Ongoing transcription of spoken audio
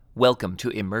Welcome to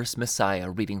Immerse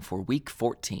Messiah reading for week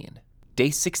 14, day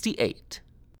 68.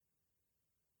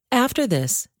 After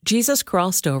this, Jesus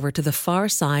crossed over to the far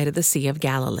side of the Sea of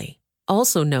Galilee,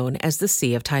 also known as the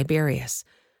Sea of Tiberias.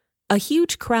 A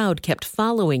huge crowd kept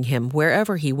following him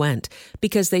wherever he went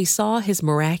because they saw his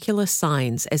miraculous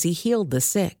signs as he healed the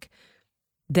sick.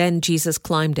 Then Jesus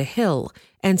climbed a hill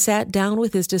and sat down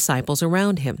with his disciples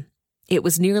around him. It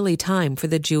was nearly time for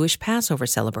the Jewish Passover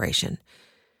celebration.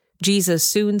 Jesus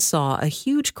soon saw a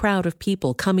huge crowd of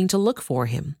people coming to look for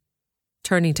him.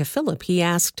 Turning to Philip, he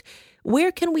asked,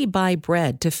 "Where can we buy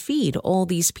bread to feed all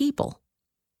these people?"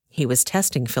 He was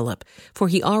testing Philip, for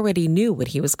he already knew what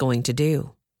he was going to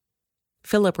do.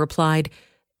 Philip replied,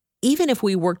 "Even if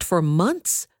we worked for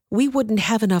months, we wouldn't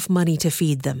have enough money to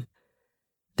feed them."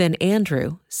 Then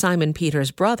Andrew, Simon Peter's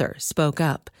brother, spoke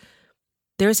up.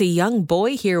 "There's a young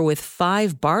boy here with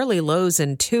 5 barley loaves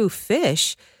and 2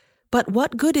 fish. But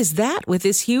what good is that with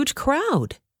this huge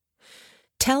crowd?"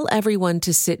 "Tell everyone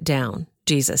to sit down,"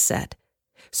 Jesus said.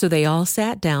 So they all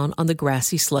sat down on the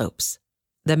grassy slopes.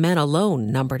 The men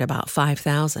alone numbered about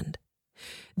 5,000.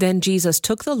 Then Jesus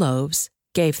took the loaves,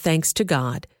 gave thanks to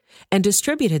God, and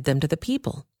distributed them to the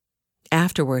people.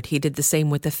 Afterward, he did the same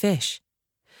with the fish.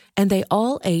 And they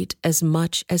all ate as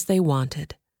much as they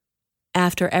wanted.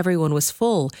 After everyone was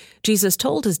full, Jesus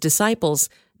told his disciples,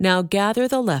 "Now gather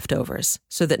the leftovers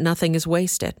so that nothing is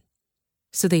wasted."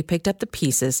 So they picked up the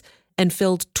pieces and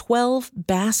filled 12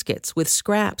 baskets with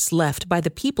scraps left by the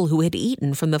people who had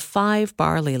eaten from the 5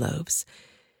 barley loaves.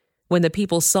 When the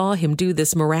people saw him do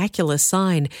this miraculous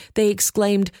sign, they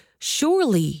exclaimed,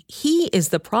 "Surely he is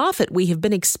the prophet we have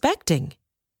been expecting."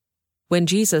 When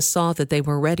Jesus saw that they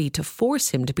were ready to force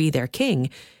him to be their king,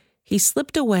 he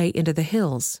slipped away into the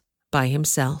hills by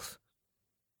himself.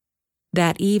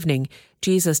 That evening,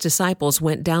 Jesus' disciples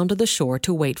went down to the shore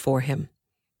to wait for him.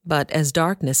 But as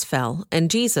darkness fell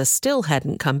and Jesus still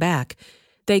hadn't come back,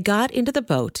 they got into the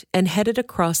boat and headed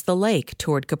across the lake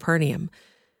toward Capernaum.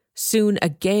 Soon a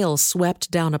gale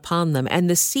swept down upon them, and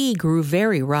the sea grew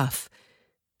very rough.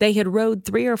 They had rowed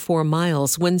 3 or 4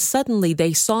 miles when suddenly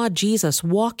they saw Jesus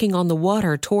walking on the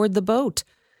water toward the boat.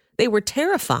 They were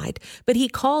terrified, but he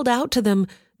called out to them,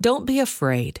 "Don't be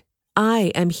afraid.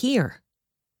 I am here."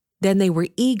 Then they were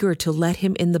eager to let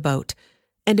him in the boat,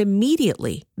 and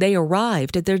immediately they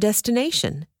arrived at their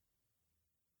destination.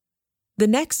 The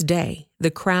next day,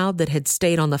 the crowd that had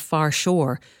stayed on the far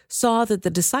shore saw that the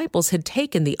disciples had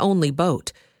taken the only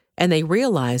boat, and they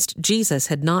realized Jesus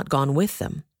had not gone with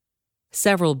them.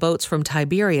 Several boats from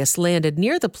Tiberias landed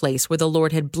near the place where the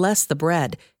Lord had blessed the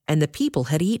bread, and the people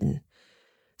had eaten.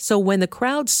 So when the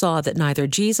crowd saw that neither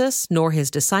Jesus nor his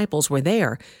disciples were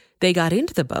there, they got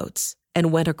into the boats and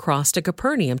went across to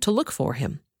Capernaum to look for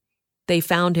him. They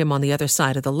found him on the other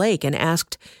side of the lake and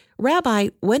asked,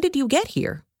 "Rabbi, when did you get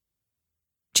here?"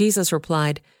 Jesus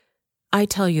replied, "I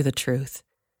tell you the truth.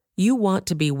 You want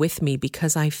to be with me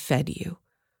because I fed you,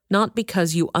 not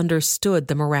because you understood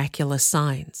the miraculous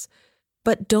signs.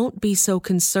 But don't be so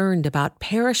concerned about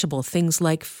perishable things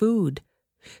like food.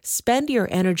 Spend your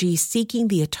energy seeking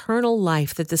the eternal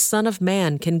life that the Son of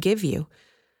Man can give you.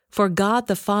 For God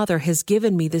the Father has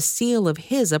given me the seal of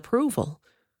his approval."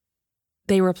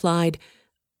 They replied,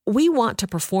 "We want to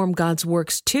perform God's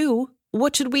works too.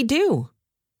 What should we do?"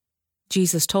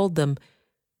 Jesus told them,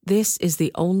 "This is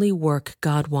the only work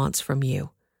God wants from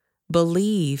you.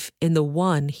 Believe in the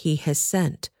one he has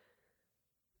sent."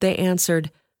 They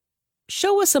answered,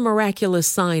 "Show us a miraculous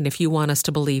sign if you want us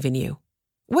to believe in you.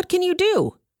 What can you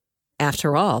do?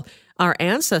 After all, our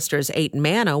ancestors ate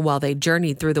manna while they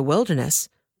journeyed through the wilderness.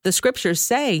 The scriptures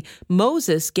say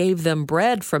Moses gave them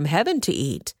bread from heaven to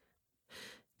eat."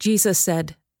 Jesus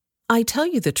said, "I tell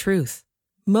you the truth.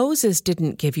 Moses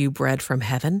didn't give you bread from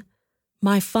heaven.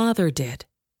 My Father did.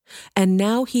 And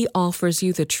now he offers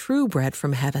you the true bread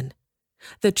from heaven.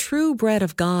 The true bread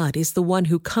of God is the one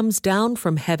who comes down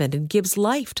from heaven and gives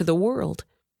life to the world."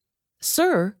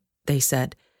 "Sir," they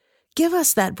said, "give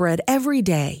us that bread every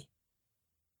day."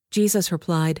 Jesus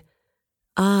replied,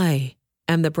 "I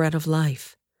am the bread of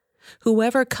life.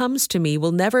 Whoever comes to me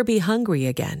will never be hungry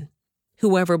again.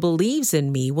 Whoever believes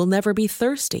in me will never be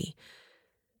thirsty.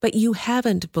 But you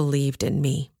haven't believed in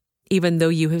me, even though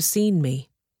you have seen me.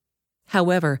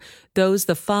 However, those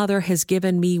the Father has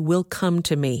given me will come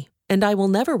to me, and I will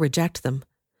never reject them.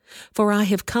 For I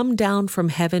have come down from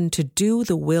heaven to do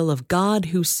the will of God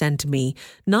who sent me,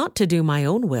 not to do my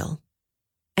own will.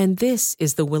 And this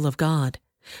is the will of God,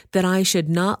 that I should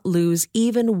not lose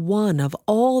even one of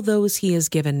all those he has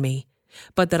given me,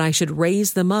 but that I should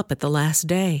raise them up at the last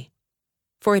day.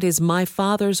 For it is my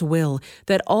Father's will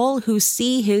that all who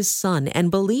see his Son and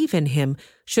believe in him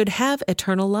should have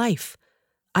eternal life.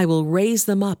 I will raise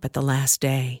them up at the last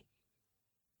day."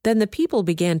 Then the people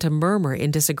began to murmur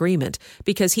in disagreement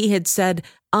because he had said,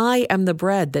 "I am the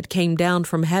bread that came down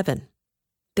from heaven."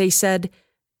 They said,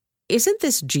 "Isn't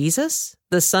this Jesus,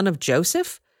 the son of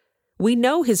Joseph? We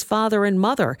know his father and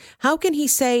mother. How can he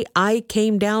say, 'I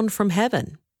came down from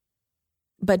heaven'?"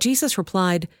 But Jesus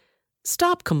replied,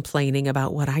 "Stop complaining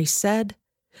about what I said.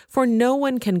 For no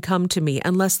one can come to me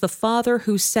unless the Father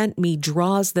who sent me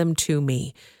draws them to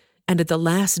me, and at the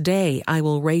last day I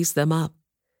will raise them up.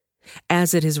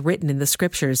 As it is written in the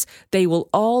Scriptures, they will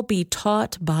all be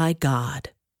taught by God.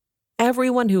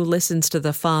 Everyone who listens to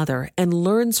the Father and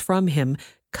learns from him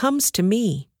comes to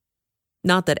me.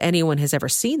 Not that anyone has ever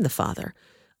seen the Father.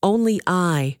 Only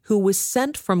I, who was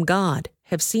sent from God,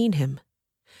 have seen him.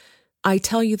 I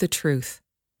tell you the truth.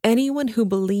 Anyone who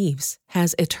believes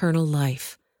has eternal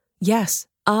life. Yes,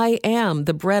 I am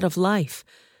the bread of life.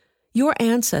 Your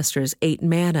ancestors ate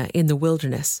manna in the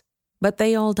wilderness, but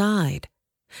they all died.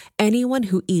 Anyone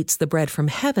who eats the bread from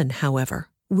heaven, however,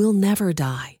 will never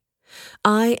die.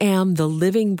 I am the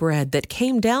living bread that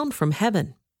came down from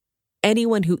heaven.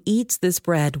 Anyone who eats this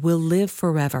bread will live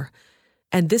forever,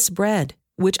 and this bread,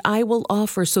 which I will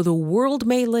offer so the world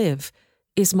may live,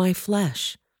 is my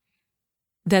flesh."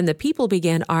 Then the people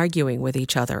began arguing with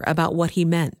each other about what he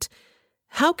meant.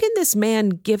 "How can this man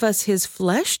give us his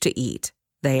flesh to eat?"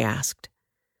 they asked.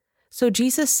 So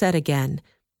Jesus said again,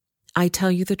 "I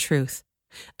tell you the truth.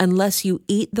 Unless you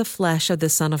eat the flesh of the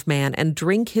Son of Man and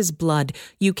drink his blood,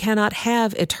 you cannot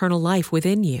have eternal life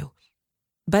within you.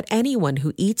 But anyone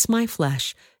who eats my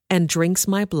flesh and drinks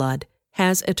my blood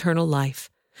has eternal life,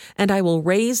 and I will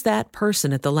raise that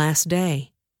person at the last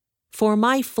day. For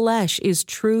my flesh is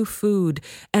true food,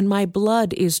 and my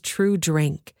blood is true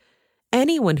drink.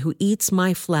 Anyone who eats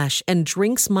my flesh and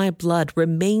drinks my blood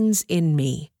remains in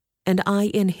me, and I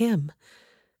in him.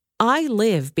 I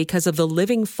live because of the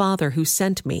living Father who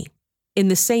sent me. In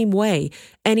the same way,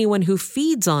 anyone who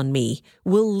feeds on me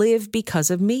will live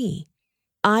because of me.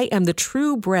 I am the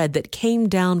true bread that came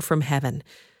down from heaven.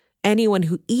 Anyone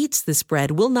who eats this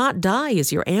bread will not die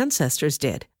as your ancestors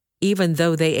did, even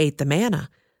though they ate the manna,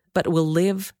 but will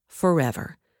live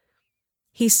forever."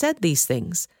 He said these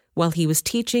things while he was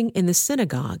teaching in the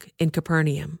synagogue in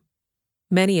Capernaum.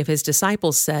 Many of his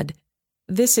disciples said,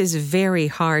 "This is very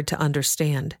hard to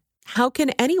understand. How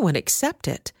can anyone accept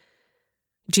it?"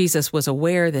 Jesus was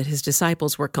aware that his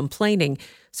disciples were complaining,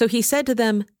 so he said to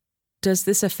them, "Does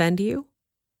this offend you?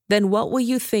 Then what will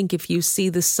you think if you see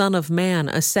the Son of Man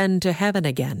ascend to heaven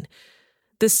again?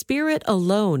 The Spirit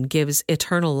alone gives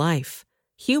eternal life.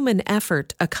 Human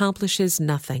effort accomplishes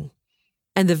nothing.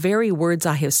 And the very words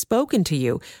I have spoken to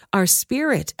you are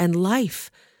spirit and life.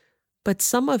 But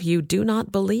some of you do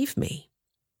not believe me."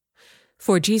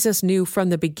 For Jesus knew from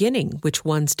the beginning which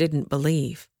ones didn't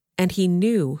believe, and he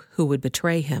knew who would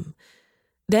betray him.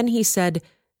 Then he said,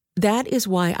 "That is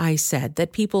why I said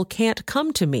that people can't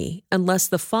come to me unless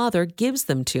the Father gives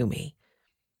them to me."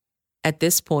 At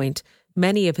this point,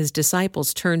 many of his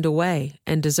disciples turned away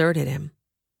and deserted him.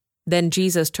 Then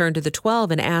Jesus turned to the 12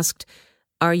 and asked,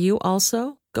 "Are you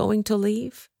also going to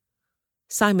leave?"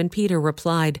 Simon Peter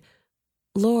replied,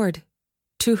 "Lord,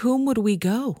 to whom would we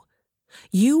go?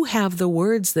 You have the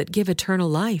words that give eternal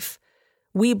life.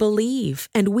 We believe,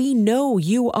 and we know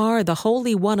you are the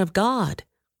Holy One of God."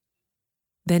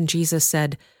 Then Jesus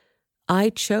said, "I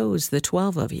chose the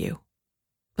 12 of you,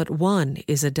 but one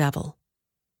is a devil."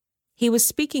 He was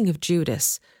speaking of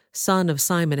Judas, son of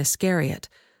Simon Iscariot,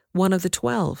 one of the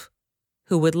 12,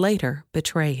 who would later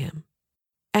betray him.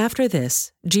 After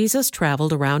this, Jesus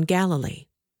traveled around Galilee.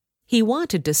 He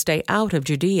wanted to stay out of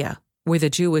Judea, where the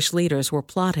Jewish leaders were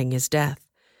plotting his death.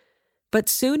 But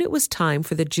soon it was time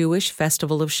for the Jewish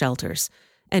festival of shelters,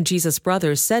 and Jesus'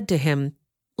 brothers said to him,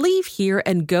 "Leave here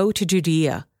and go to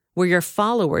Judea, where your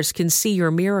followers can see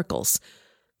your miracles.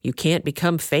 You can't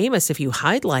become famous if you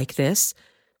hide like this.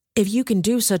 If you can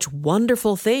do such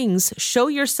wonderful things, show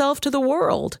yourself to the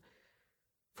world."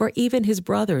 For even his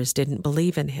brothers didn't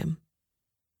believe in him.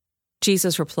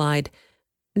 Jesus replied,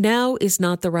 "Now is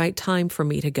not the right time for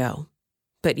me to go,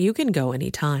 but you can go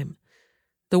any time.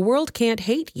 The world can't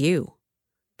hate you,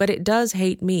 but it does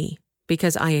hate me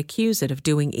because I accuse it of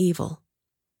doing evil.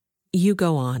 You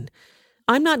go on.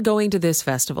 I'm not going to this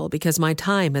festival because my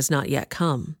time has not yet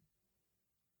come."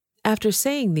 After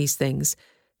saying these things,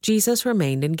 Jesus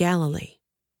remained in Galilee.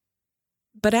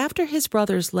 But after his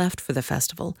brothers left for the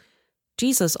festival,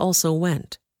 Jesus also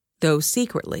went, though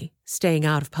secretly, staying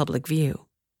out of public view.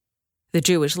 The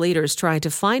Jewish leaders tried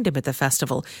to find him at the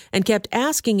festival and kept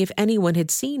asking if anyone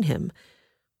had seen him.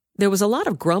 There was a lot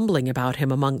of grumbling about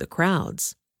him among the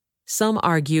crowds. Some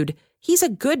argued, "He's a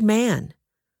good man,"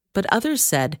 but others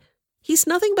said, "He's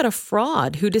nothing but a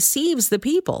fraud who deceives the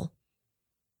people."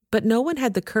 But no one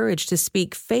had the courage to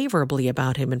speak favorably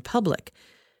about him in public,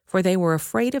 for they were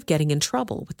afraid of getting in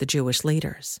trouble with the Jewish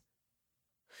leaders.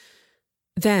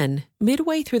 Then,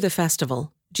 midway through the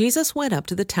festival, Jesus went up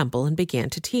to the temple and began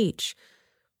to teach.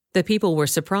 The people were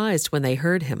surprised when they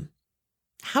heard him.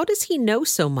 "How does he know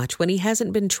so much when he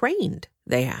hasn't been trained?"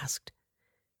 they asked.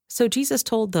 So Jesus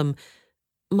told them,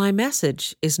 "My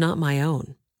message is not my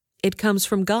own. It comes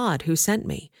from God who sent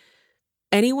me.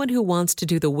 Anyone who wants to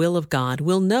do the will of God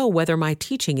will know whether my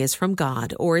teaching is from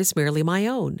God or is merely my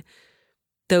own.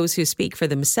 Those who speak for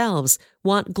themselves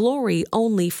want glory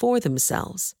only for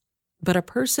themselves. But a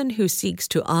person who seeks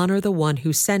to honor the one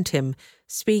who sent him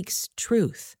speaks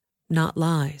truth, not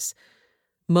lies.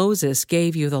 Moses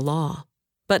gave you the law,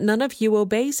 but none of you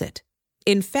obeys it.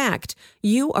 In fact,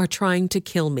 you are trying to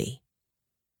kill me."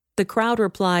 The crowd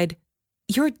replied,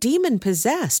 "You're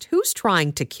demon-possessed. Who's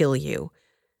trying to kill you?"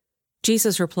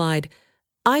 Jesus replied,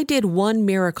 "I did one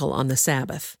miracle on the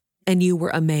Sabbath, and you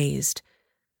were amazed.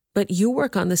 But you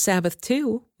work on the Sabbath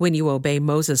too, when you obey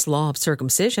Moses' law of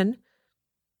circumcision.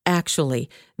 Actually,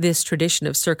 this tradition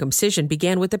of circumcision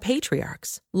began with the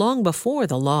patriarchs, long before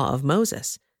the law of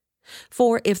Moses.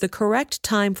 For if the correct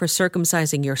time for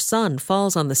circumcising your son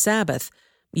falls on the Sabbath,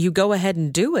 you go ahead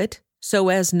and do it, so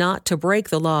as not to break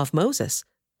the law of Moses.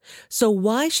 So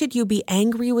why should you be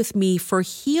angry with me for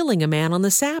healing a man on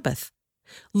the Sabbath?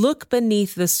 Look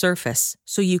beneath the surface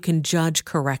so you can judge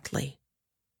correctly."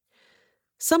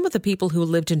 Some of the people who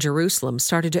lived in Jerusalem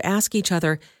started to ask each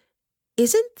other,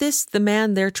 "Isn't this the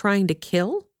man they're trying to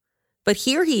kill? But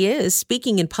here he is,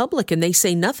 speaking in public, and they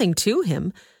say nothing to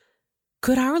him.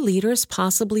 Could our leaders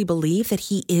possibly believe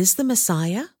that he is the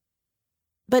Messiah?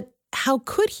 But how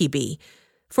could he be?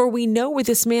 For we know where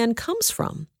this man comes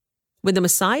from. When the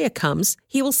Messiah comes,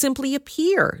 he will simply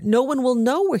appear. No one will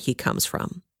know where he comes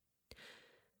from."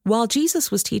 While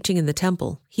Jesus was teaching in the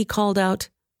temple, he called out,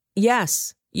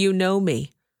 "Yes, you know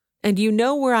me, and you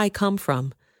know where I come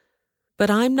from. But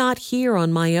I'm not here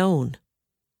on my own.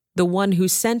 The one who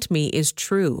sent me is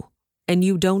true, and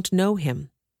you don't know him.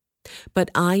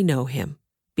 But I know him,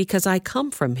 because I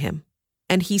come from him,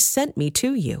 and he sent me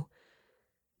to you."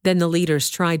 Then the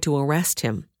leaders tried to arrest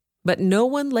him, but no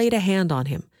one laid a hand on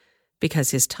him,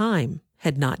 because his time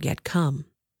had not yet come.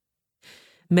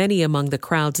 Many among the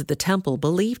crowds at the temple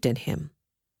believed in him.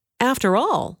 "After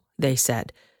all," they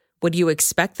said, "would you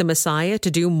expect the Messiah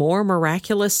to do more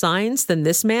miraculous signs than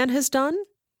this man has done?"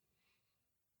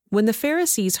 When the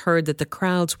Pharisees heard that the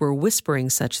crowds were whispering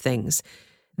such things,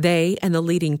 they and the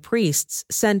leading priests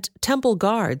sent temple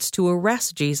guards to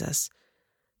arrest Jesus.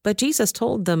 But Jesus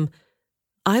told them,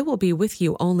 "I will be with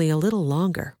you only a little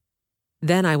longer.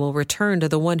 Then I will return to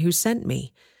the one who sent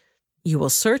me. You will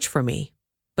search for me,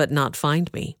 but not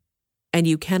find me, and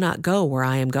you cannot go where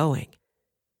I am going."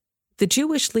 The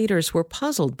Jewish leaders were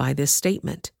puzzled by this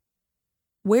statement.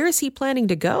 "Where is he planning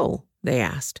to go?" they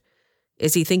asked.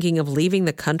 "Is he thinking of leaving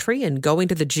the country and going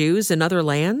to the Jews in other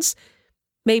lands?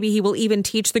 Maybe he will even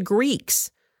teach the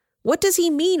Greeks. What does he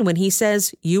mean when he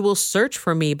says, 'You will search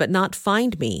for me but not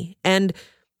find me,' and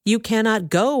 'You cannot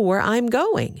go where I'm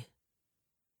going'?"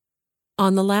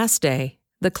 On the last day,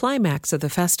 the climax of the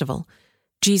festival,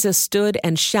 Jesus stood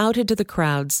and shouted to the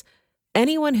crowds,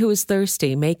 "Anyone who is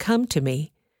thirsty may come to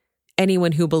me.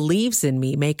 Anyone who believes in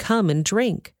me may come and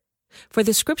drink. For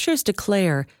the scriptures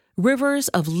declare, rivers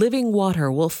of living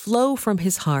water will flow from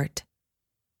his heart."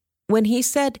 When he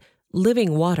said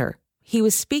living water, he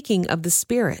was speaking of the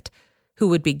Spirit, who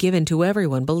would be given to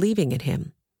everyone believing in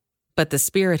him. But the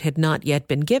Spirit had not yet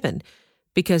been given,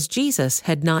 because Jesus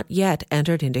had not yet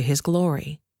entered into his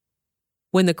glory.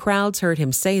 When the crowds heard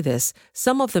him say this,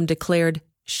 some of them declared,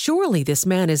 "Surely this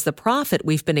man is the prophet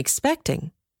we've been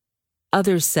expecting."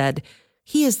 Others said,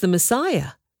 "He is the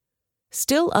Messiah."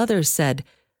 Still others said,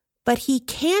 "But he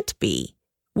can't be.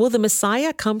 Will the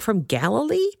Messiah come from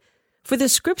Galilee? For the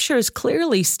scriptures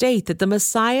clearly state that the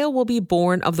Messiah will be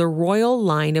born of the royal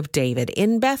line of David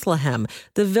in Bethlehem,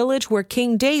 the village where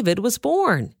King David was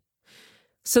born."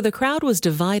 So the crowd was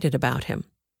divided about him.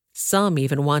 Some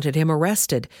even wanted him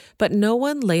arrested, but no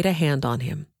one laid a hand on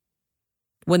him.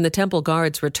 When the temple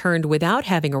guards returned without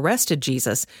having arrested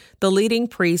Jesus, the leading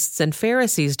priests and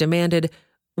Pharisees demanded,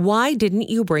 "Why didn't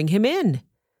you bring him in?"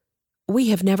 "We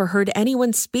have never heard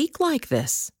anyone speak like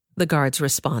this," the guards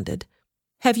responded.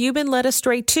 "Have you been led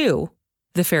astray too?"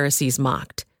 the Pharisees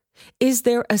mocked. Is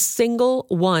there a single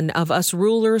one of us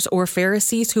rulers or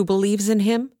Pharisees who believes in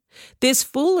him? This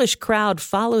foolish crowd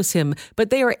follows him, but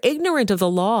they are ignorant of the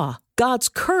law. God's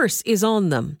curse is on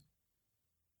them."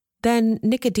 Then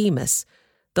Nicodemus,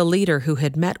 the leader who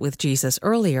had met with Jesus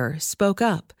earlier, spoke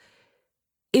up.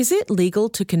 "Is it legal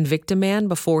to convict a man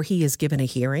before he is given a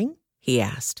hearing?" he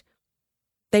asked.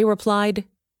 They replied,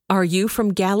 "Are you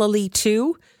from Galilee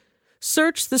too?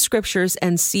 Search the scriptures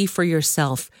and see for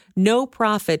yourself. No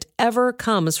prophet ever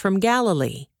comes from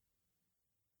Galilee."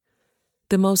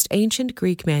 The most ancient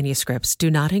Greek manuscripts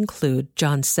do not include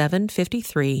John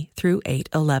 7:53 through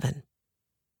 8:11.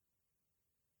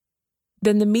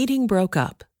 Then the meeting broke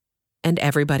up, and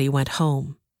everybody went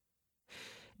home.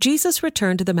 Jesus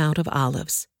returned to the Mount of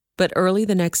Olives, but early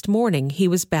the next morning he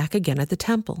was back again at the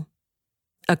temple.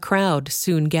 A crowd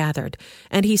soon gathered,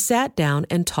 and he sat down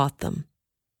and taught them.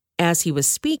 As he was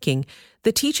speaking,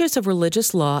 the teachers of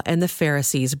religious law and the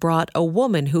Pharisees brought a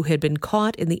woman who had been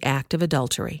caught in the act of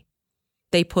adultery.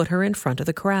 They put her in front of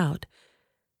the crowd.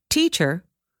 "Teacher,"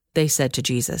 they said to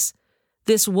Jesus,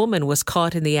 "this woman was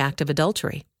caught in the act of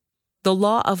adultery. The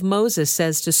law of Moses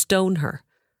says to stone her.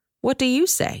 What do you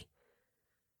say?"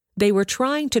 They were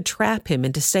trying to trap him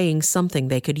into saying something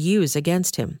they could use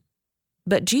against him.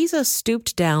 But Jesus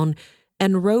stooped down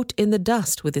and wrote in the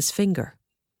dust with his finger.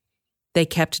 They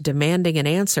kept demanding an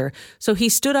answer, so he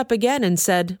stood up again and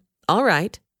said, "All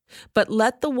right, but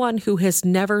let the one who has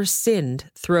never sinned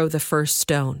throw the first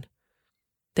stone."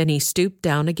 Then he stooped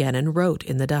down again and wrote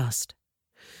in the dust.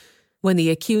 When the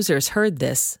accusers heard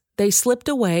this, they slipped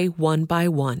away one by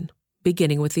one,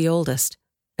 beginning with the oldest,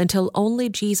 until only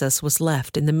Jesus was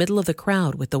left in the middle of the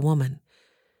crowd with the woman.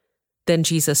 Then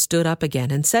Jesus stood up again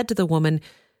and said to the woman,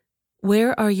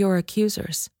 "Where are your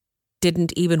accusers?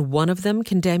 Didn't even one of them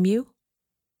condemn you?"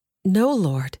 "No,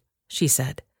 Lord," she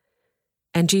said.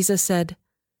 And Jesus said,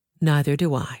 "Neither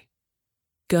do I.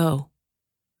 Go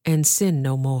and sin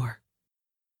no more."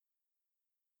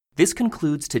 This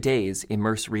concludes today's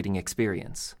Immerse Reading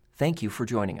Experience. Thank you for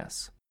joining us.